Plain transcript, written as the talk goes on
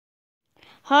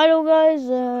Hello guys,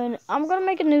 and I'm gonna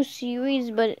make a new series,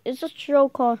 but it's a show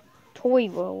called Toy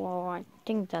World, I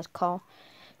think that's called.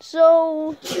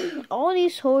 So, all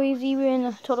these toys,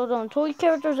 even Total Drone toy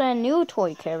characters and new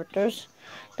toy characters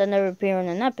that never appear in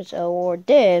an episode, or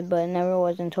did, but never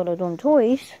was in Total Drone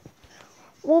Toys,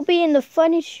 will be in the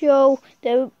funny show.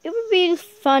 It would be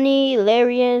funny,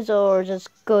 hilarious, or just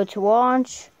good to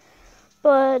watch.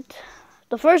 But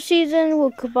the first season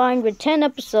will combine with 10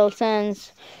 episodes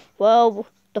since, well,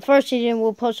 the first season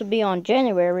will supposed to be on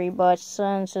January, but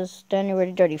since it's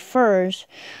January 31st,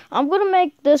 I'm gonna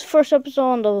make this first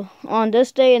episode on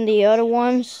this day and the other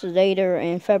ones later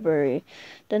in February.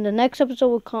 Then the next episode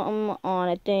will come on,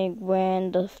 I think,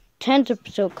 when the 10th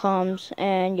episode comes,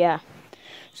 and yeah.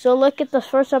 So let's get the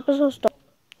first episode started.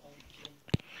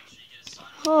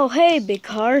 Oh, hey, big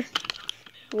car.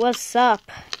 What's up?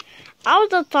 I was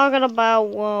just talking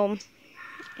about,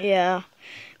 yeah.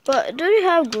 But do you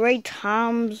have great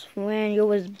times when you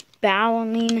was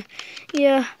battling?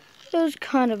 Yeah, it was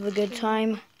kind of a good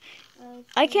time.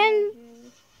 I can,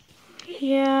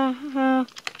 yeah,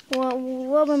 what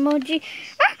emoji?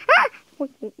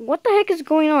 What the heck is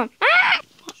going on?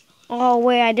 Oh,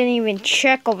 wait, I didn't even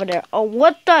check over there. Oh,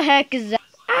 what the heck is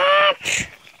that?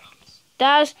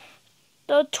 That's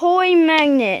the toy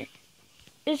magnet.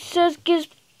 It says gives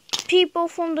people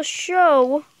from the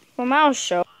show, from our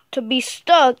show, to be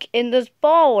stuck in this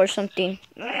ball or something.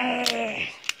 Can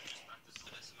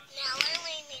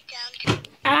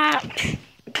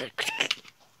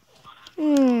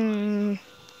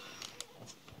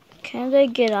they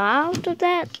get out of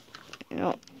that?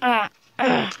 No.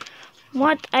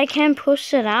 What? I can't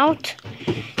push it out?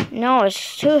 No,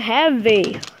 it's too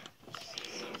heavy.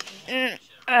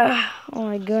 Oh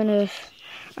my goodness.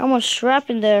 I almost trapped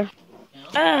in there.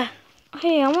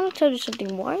 Hey, I want to tell you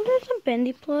something. Why there's a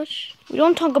bendy plush? We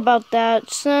don't talk about that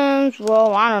since,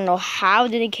 well, I don't know how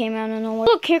did it came out of nowhere.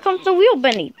 Look, here comes the wheel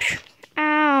bendy.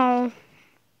 Ow.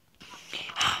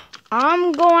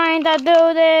 I'm going to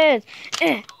do this.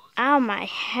 Ow, my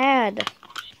head.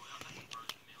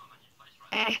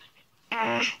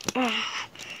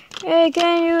 Hey,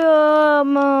 can you,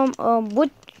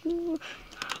 what?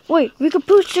 Wait, we could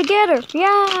push together.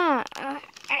 Yeah.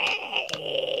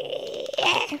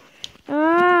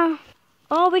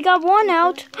 Oh, we got one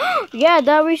out. Yeah,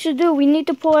 that we should do. We need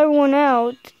to pull everyone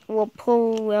out. We'll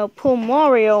pull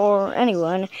Mario or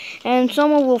anyone, and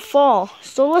someone will fall.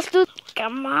 So let's do.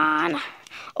 Come on.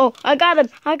 Oh, I got him.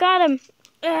 I got him.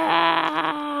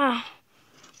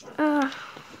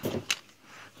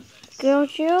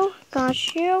 Got you.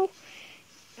 Got you.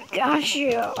 Got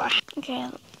you. Okay,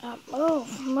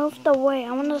 move the way.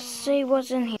 I want to see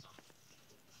what's in here.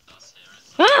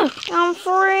 I'm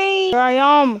free. Here I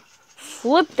am.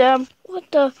 Flip them.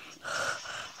 What the?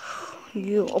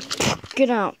 You. Oh, get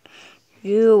out.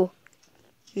 You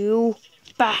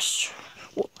bastard.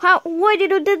 What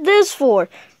did you do this for?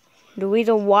 The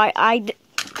reason why I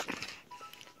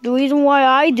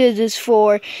did this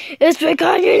for is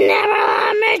because you never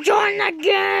let me join the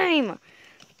game.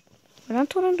 But I'm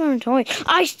totally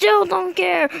I still don't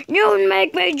care. You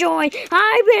make me join.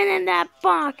 I've been in that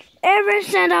box ever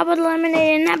since I was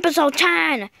eliminated in episode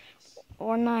 10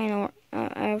 or 9 or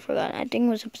I forgot. I think it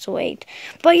was episode 8.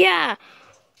 But yeah.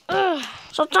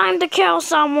 So time to kill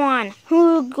someone.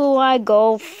 Who do I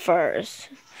go first?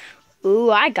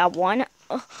 Ooh, I got one.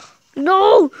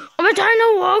 No! I'm trying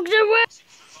to walk the way.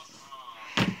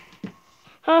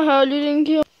 Haha, you didn't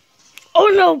kill. Oh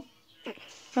no!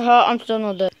 Haha, I'm still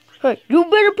not dead. Hey, you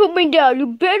better put me down. You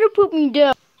better put me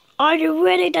down. Are you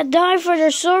ready to die for the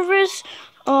service?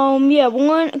 Yeah,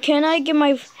 one. Can I get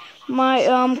my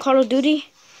Call of Duty?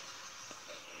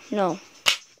 No.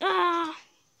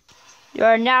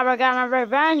 You're never gonna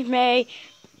revenge me.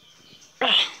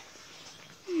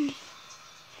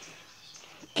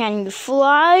 Can you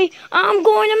fly? I'm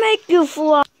going to make you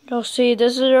fly. You'll see,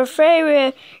 this is your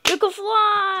favorite. You can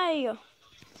fly.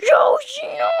 Yoshi,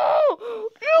 no!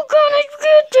 You're gonna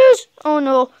get this. Oh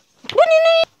no. What do you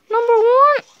need? Number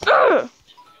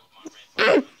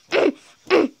 1.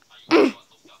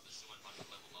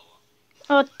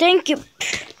 Oh, thank you.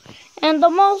 And the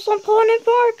most important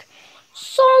part.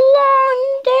 So long,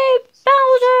 Dave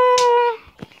Bowser.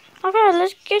 Okay,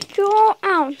 let's get you all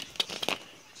out.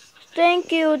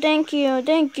 Thank you.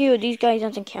 These guys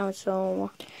doesn't count, so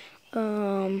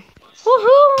woohoo!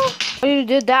 What you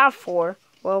did that for?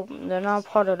 Well, they're not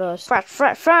part of us.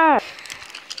 Frat.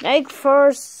 Thanks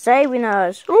for saving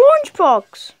us.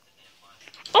 Lunchbox.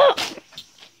 Oh.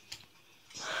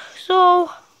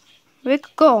 So we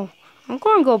could go. I'm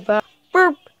gonna go back.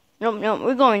 Burp. No,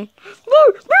 we're going.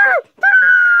 Burp.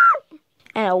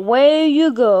 And away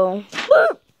you go.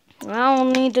 I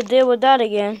don't need to deal with that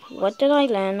again. What did I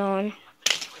land on?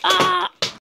 Ah!